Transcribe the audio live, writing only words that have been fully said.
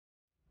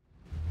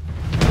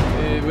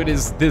What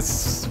is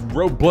this?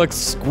 Roblox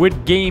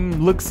Squid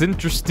Game looks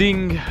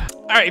interesting.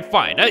 Alright,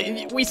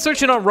 fine. We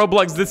searching on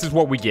Roblox, this is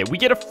what we get. We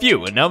get a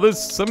few, and now there's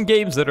some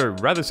games that are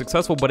rather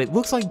successful, but it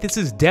looks like this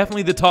is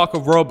definitely the talk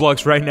of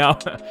Roblox right now.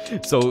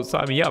 So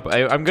sign me up.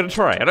 I'm gonna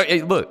try.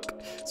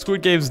 Look,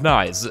 Squid Game's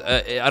nice.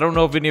 I don't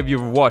know if any of you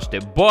have watched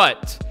it,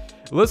 but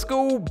let's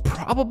go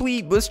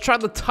let's try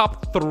the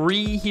top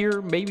 3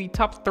 here. Maybe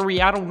top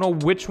 3. I don't know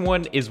which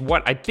one is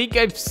what. I think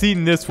I've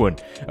seen this one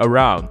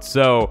around.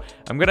 So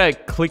I'm gonna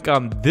click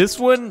on this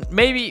one.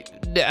 Maybe,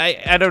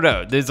 I don't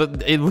know.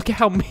 Look at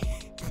how many.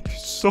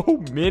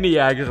 So many,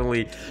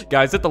 actually.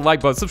 Guys, hit the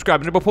like button,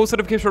 subscribe, and post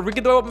notification, make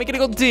it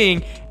go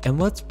ding, and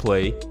let's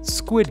play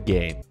Squid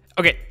Game.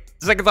 Okay,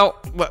 second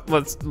thought,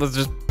 let's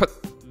just put.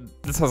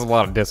 This has a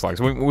lot of dislikes.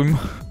 We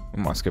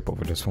might skip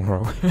over this one,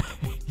 bro.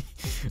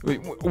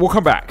 We'll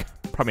come back.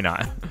 Probably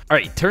not. All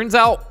right, turns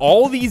out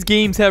all these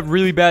games have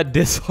really bad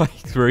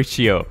dislikes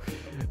ratio.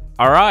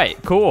 All right,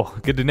 cool.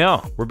 Good to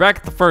know. We're back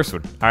at the first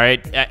one. All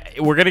right,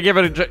 we're gonna give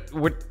it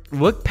a.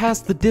 Look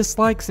past the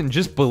dislikes and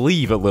just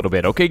believe a little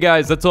bit. Okay,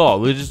 guys, that's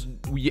all.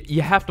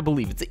 You have to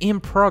believe. It's in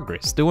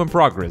progress. Still in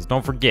progress.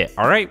 Don't forget.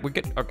 All right, we're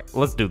good. Okay,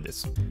 let's do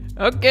this.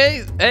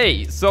 Okay,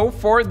 hey, so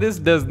far this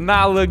does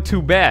not look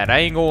too bad. I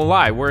ain't gonna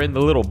lie. We're in the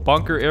little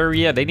bunker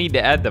area. They need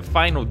to add the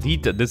final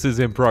detail. This is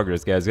in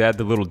progress, guys. They add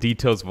the little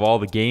details of all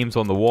the games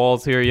on the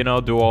walls here, you know,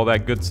 do all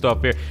that good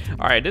stuff here.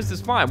 All right, this is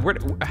fine.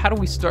 How do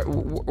we start?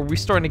 Are we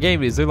starting the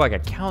game? Is there like a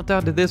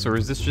countdown to this, or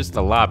is this just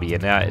a lobby?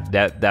 And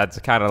that's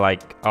kind of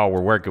like, oh,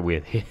 we're working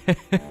with.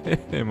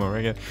 Am I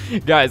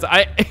right, guys?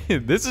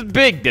 This is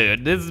big,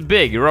 dude. This is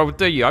big. I'll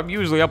tell you, I'm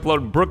usually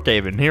uploading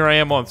Brookhaven. Here I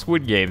am on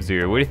Squid Games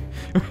here.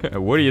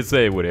 What do you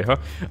say with it,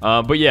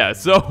 huh? But yeah,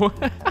 so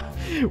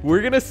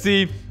we're gonna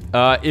see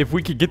if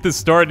we can get this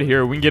started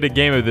here. We can get a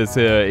game of this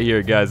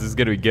here, guys. This is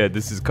gonna be good.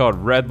 This is called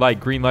Red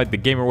Light, Green Light, the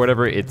game or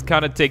whatever. It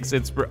kind of takes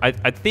I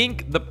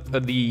think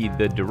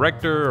the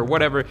director or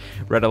whatever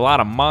read a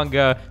lot of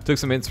manga, took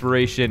some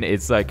inspiration.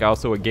 It's like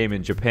also a game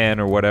in Japan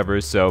or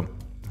whatever, so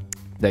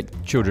that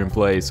children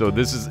play. So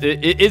this is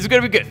it's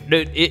gonna be good.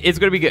 It's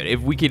gonna be good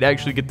if we can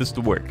actually get this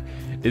to work.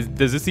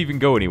 Does this even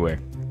go anywhere?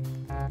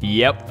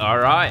 Yep. All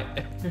right.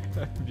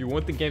 If you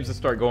want the games to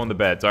start going to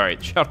beds, all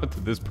right. Shout out to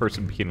this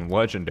person being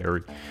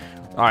legendary.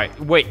 All right.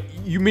 Wait.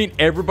 You mean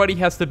everybody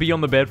has to be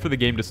on the bed for the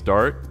game to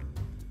start?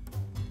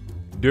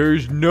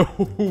 There's no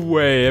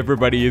way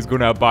everybody is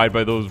gonna abide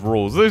by those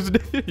rules. Are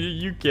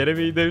you kidding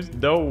me? There's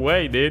no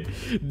way, dude.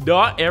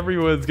 Not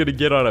everyone's gonna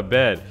get on a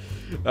bed.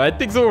 I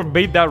think someone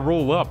made that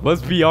rule up.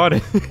 Let's be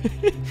honest.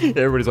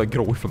 Everybody's like,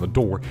 get away from the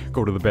door.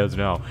 Go to the beds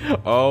now.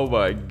 Oh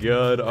my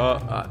god.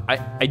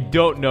 I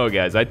don't know,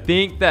 guys. I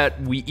think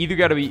that we either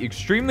got to be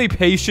extremely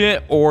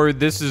patient or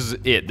this is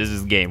it. This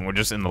is the game. We're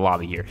just in the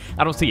lobby here.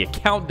 I don't see a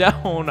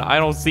countdown. I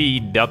don't see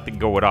nothing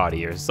going on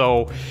here.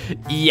 So,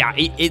 yeah,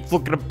 it's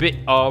looking a bit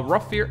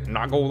rough here.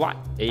 Not gonna lie.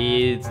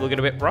 It's looking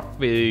a bit rough.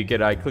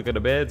 Can I click on the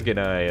beds? Can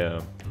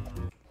I...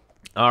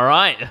 All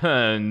right,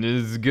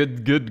 this is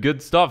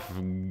good stuff.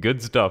 Good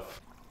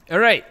stuff. All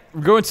right, we're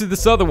going to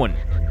this other one.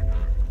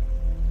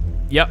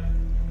 Yep.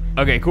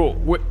 Okay, cool.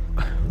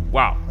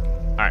 Wow.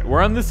 All right,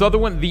 we're on this other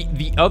one.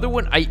 The other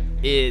one, I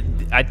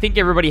think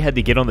everybody had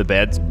to get on the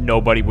beds.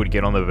 Nobody would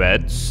get on the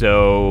bed,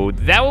 so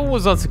that one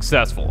was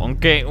unsuccessful.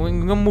 Okay, we're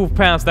gonna move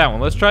past that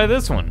one. Let's try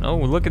this one. Oh,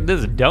 look at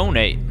this.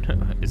 Donate.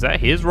 Is that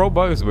his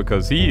Robux?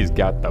 Because he's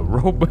got the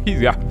Robux.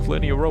 He's got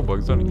plenty of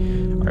Robux, don't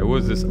he? All right,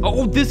 what is this?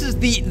 Oh, this is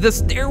the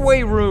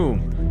stairway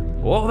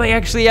room. Well, they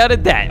actually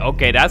added that.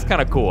 Okay, that's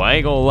kind of cool. I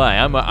ain't gonna lie.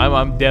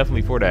 I'm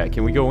definitely for that.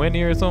 Can we go in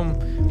here or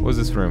something? What's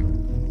this room?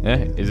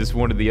 Is this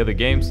one of the other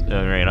games? All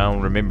right, I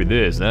don't remember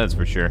this. That's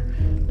for sure.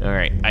 All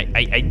right,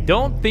 I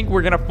don't think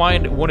we're gonna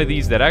find one of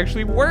these that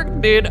actually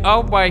work, dude.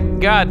 Oh my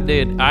god,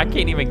 dude. I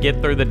can't even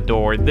get through the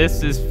door.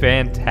 This is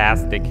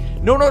fantastic.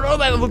 No,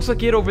 that looks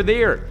like it over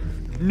there.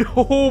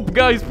 No,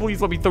 guys, please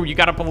let me through. You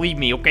gotta believe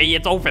me, okay?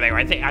 It's over there.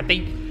 I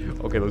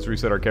think. Okay, let's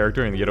reset our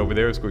character and get over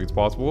there as quick as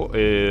possible.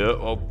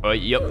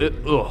 Yep.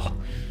 Ugh.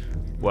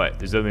 What?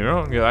 There's something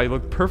wrong? I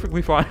look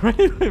perfectly fine,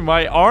 right?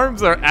 My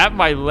arms are at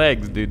my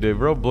legs, dude. The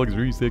Roblox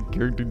reset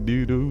character,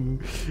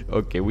 dude.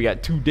 Okay, we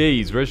got 2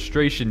 days.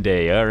 Registration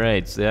day. All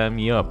right, sign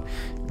me up.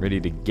 Ready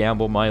to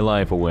gamble my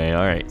life away.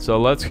 All right, so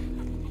let's...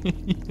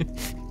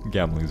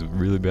 Gambling is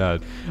really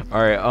bad.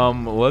 All right,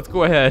 let's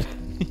go ahead.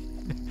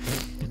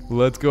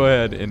 Let's go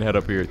ahead and head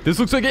up here. This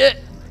looks like it.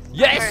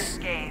 Yes!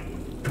 First game.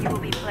 You will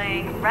be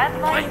playing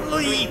Red Light,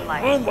 Green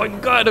Light. Oh my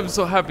god, I'm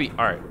so happy.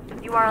 All right.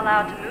 You are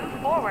allowed to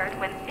move forward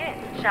when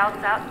it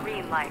shouts out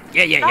green light.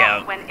 Yeah.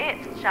 Stop when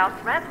it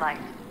shouts red light.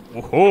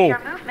 Whoa. If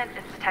your movement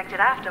is detected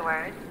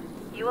afterwards,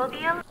 you will be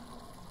a...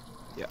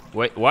 Yeah.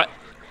 Wait, what?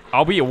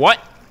 I'll be a what?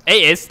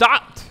 Hey, it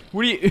stopped.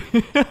 What are you...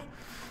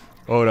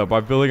 Hold up,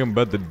 I feel like I'm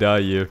about to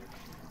die here.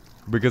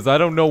 Because I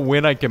don't know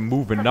when I can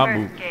move and not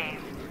move. First game.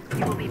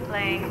 You will be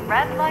playing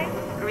red light,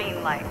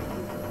 green light.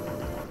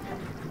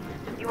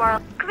 You are...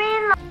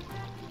 Green light.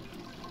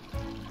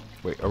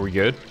 Wait, are we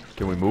good?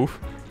 Can we move?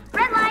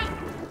 Red light.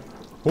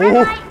 Oh. Red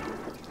light.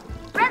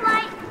 Red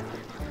light.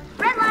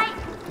 Red light.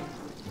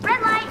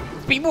 Red light.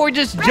 People are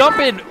just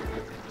jumping.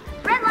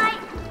 Red light.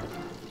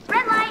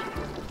 Red light.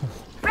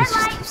 Red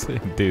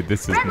light. Dude,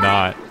 this is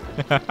not.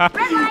 Red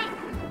light.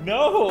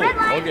 No. Red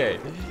light. Okay.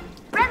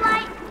 Red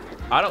light.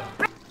 I don't.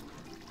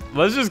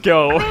 Let's just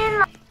go.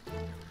 Green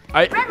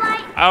light. Red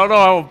light. I don't know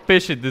how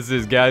efficient this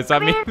is, guys. I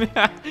mean,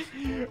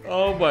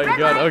 oh my Red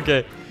god. light.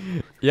 Okay.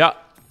 Yeah.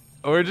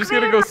 We're just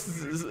gonna go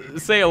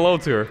say hello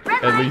to her,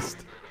 Red at light. least.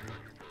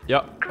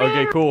 Yep.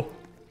 Okay, cool.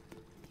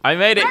 I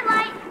made it. Red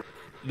light.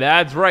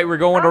 That's right. We're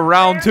going to Those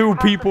round players 2, who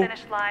cross people. the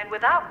finish line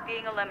without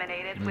being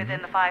eliminated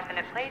within the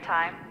 5-minute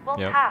playtime will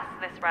Yep. pass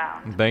this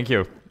round. Thank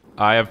you.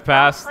 I have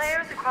passed. Those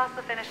players who cross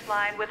the finish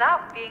line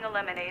without being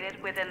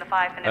eliminated within the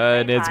 5-minute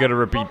And it's gonna will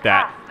repeat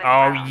that. pass this Oh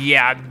round.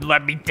 yeah,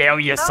 let me tell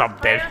you Those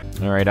something.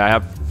 players- All right, I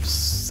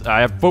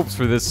have votes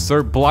for this.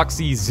 Sir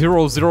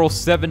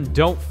Bloxy007,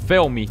 don't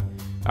fail me.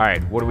 All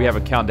right, what do we have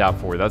a countdown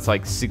for? That's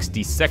like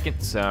 60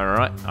 seconds. All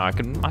right, I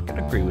can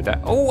agree with that.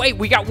 Oh wait,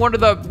 we got one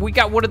of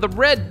the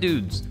red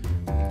dudes.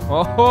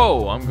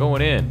 Oh, I'm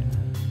going in.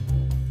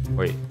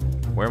 Wait,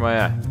 where am I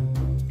at?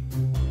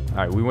 All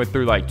right, we went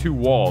through like 2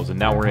 walls, and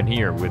now we're in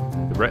here with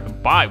the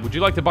red. Buy. Would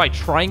you like to buy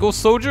Triangle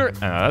Soldier?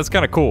 That's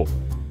kind of cool.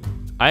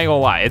 I ain't gonna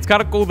lie, it's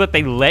kind of cool that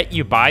they let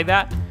you buy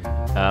that.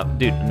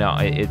 Dude, no,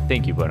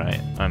 thank you, but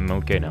I'm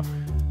okay now.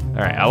 All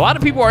right, a lot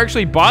of people are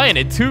actually buying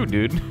it too,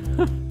 dude.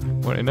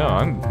 What? No,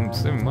 I'm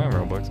saving my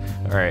Robux.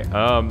 All right,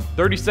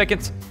 30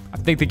 seconds. I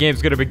think the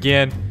game's gonna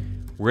begin.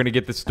 We're gonna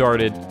get this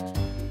started.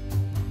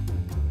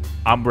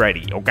 I'm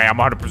ready. Okay, I'm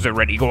 100%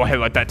 ready. Go ahead,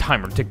 let that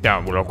timer tick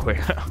down real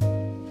quick.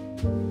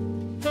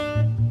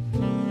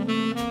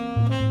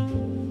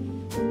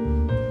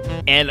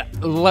 And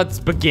let's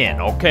begin,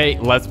 okay?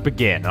 Let's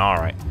begin. All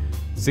right.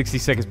 60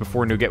 seconds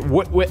before new game.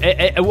 What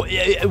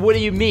do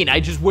you mean? I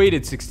just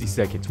waited 60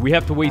 seconds. We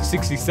have to wait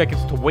 60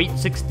 seconds to wait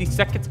 60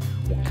 seconds?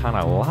 What kind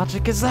of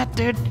logic is that,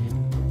 dude?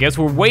 Guess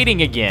we're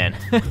waiting again.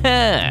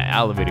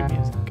 Elevator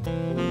music.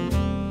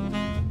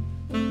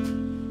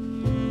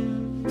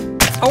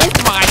 Oh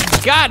my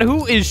god,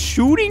 who is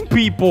shooting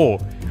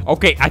people?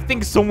 Okay, I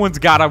think someone's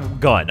got a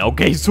gun.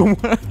 Okay, someone.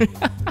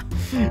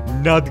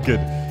 Not good.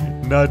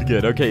 Not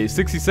good. Okay,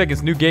 60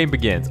 seconds, new game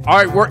begins. All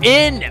right, we're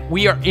in.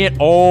 We are in.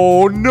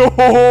 Oh, no.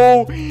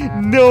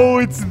 No,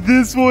 it's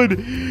this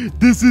one.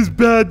 This is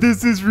bad.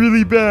 This is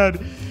really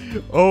bad.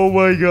 Oh,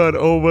 my God.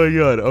 Oh, my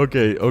God.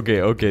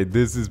 Okay.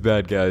 This is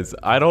bad, guys.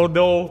 I don't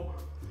know.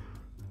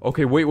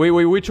 Okay, wait.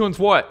 Which one's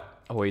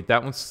what? Oh, wait,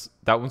 that one's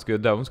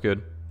good. That one's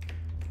good.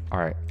 All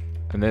right.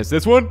 And there's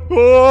this one.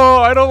 Oh,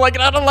 I don't like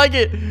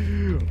it.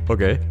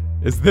 Okay.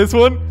 Is this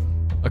one?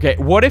 Okay,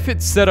 what if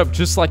it's set up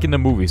just like in the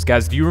movies?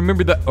 Guys, do you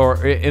remember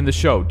or in the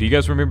show? Do you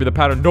guys remember the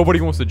pattern? Nobody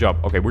wants to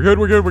jump. Okay, we're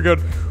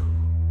good.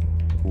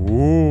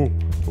 Ooh,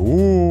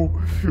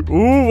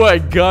 my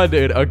god,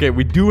 dude. Okay,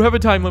 we do have a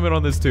time limit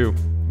on this too.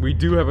 We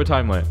do have a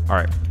time limit. All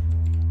right,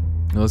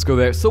 now let's go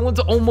there. Someone's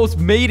almost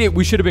made it.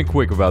 We should have been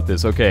quick about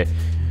this. Okay,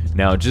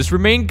 now just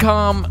remain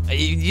calm.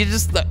 You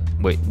just,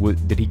 wait,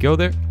 did he go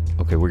there?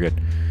 Okay, we're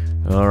good.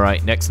 All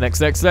right, next. Okay,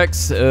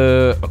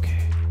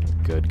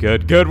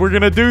 good. We're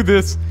gonna do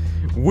this.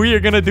 We are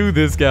gonna do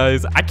this,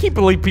 guys. I can't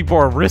believe people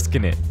are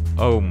risking it.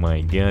 Oh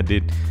my god,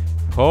 dude.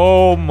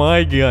 Oh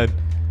my god.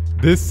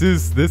 This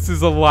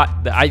is a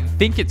lot. I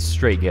think it's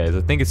straight, guys.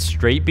 I think it's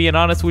straight, being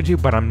honest with you,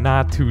 but I'm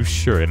not too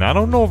sure. And I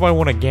don't know if I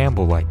want to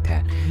gamble like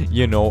that.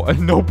 You know,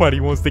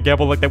 nobody wants to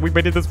gamble like that. We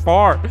made it this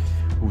far.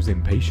 Who's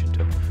impatient?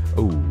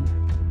 Oh.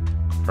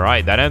 All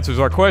right, that answers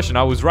our question.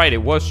 I was right.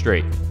 It was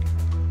straight.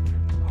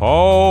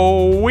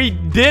 Oh, we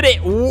did it.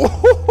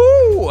 Woohoo!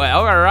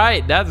 All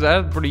right, that's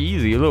pretty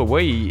easy. A little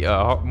way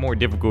more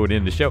difficult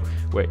in the show.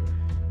 Wait.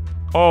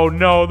 Oh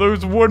no,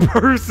 there's one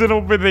person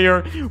over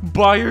there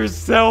by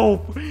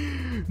herself.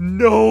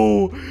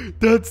 No,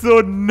 that's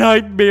a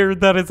nightmare.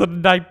 That is a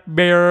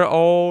nightmare.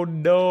 Oh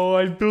no,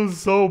 I feel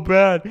so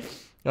bad.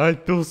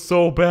 This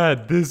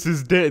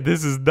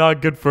is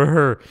not good for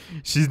her.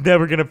 She's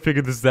never gonna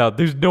figure this out.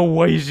 There's no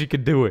way she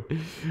can do it.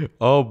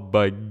 Oh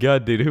my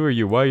god, dude, who are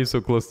you? Why are you so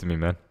close to me,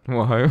 man?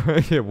 Why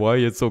are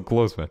you so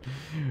close, man?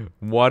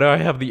 Why do I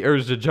have the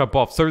urge to jump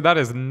off? Sir, that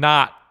is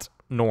not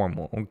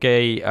normal,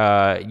 okay?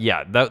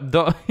 Yeah,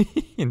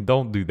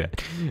 don't do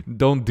that.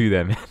 Don't do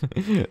that,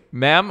 man.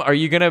 Ma'am, are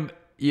you gonna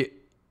be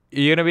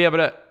able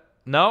to?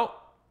 No?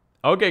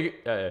 Okay,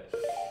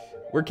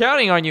 we're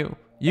counting on you.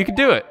 You can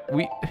do it.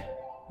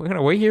 We're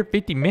gonna wait here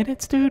 50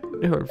 minutes, dude?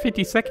 Or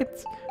 50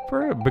 seconds?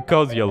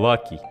 Because you're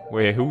lucky.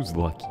 Wait, who's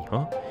lucky,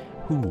 huh?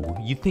 Who?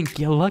 You think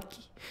you're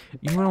lucky?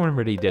 You want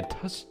ready to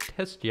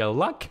test your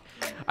luck?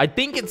 I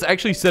think it's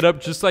actually set up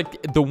just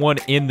like the one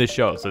in the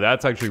show. So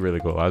that's actually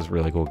really cool. That's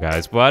really cool,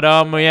 guys. But,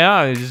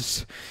 yeah,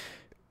 just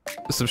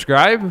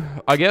subscribe,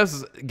 I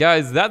guess.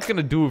 Guys, that's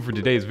gonna do it for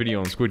today's video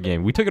on Squid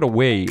Game. We took it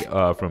away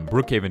from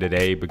Brookhaven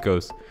today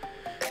because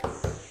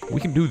we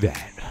can do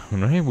that.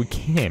 Right? We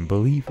can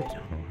believe it.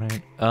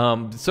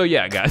 Alright. So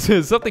yeah, guys,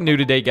 something new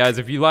today, guys.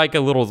 If you like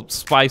a little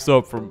spice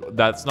up from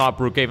that's not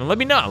Brookhaven, let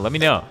me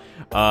know.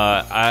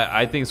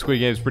 I think Squid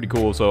Game is pretty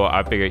cool, so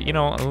I figured, you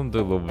know, I'll do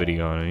a little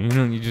video on it. You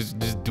know, you just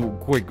do a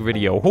quick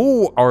video.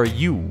 Who are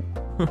you?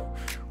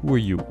 Who are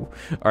you?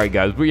 Alright,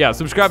 guys. But yeah,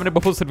 subscribe and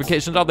enable post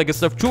notifications, all that good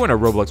stuff. Join our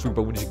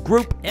Roblox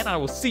group, and I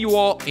will see you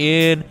all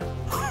in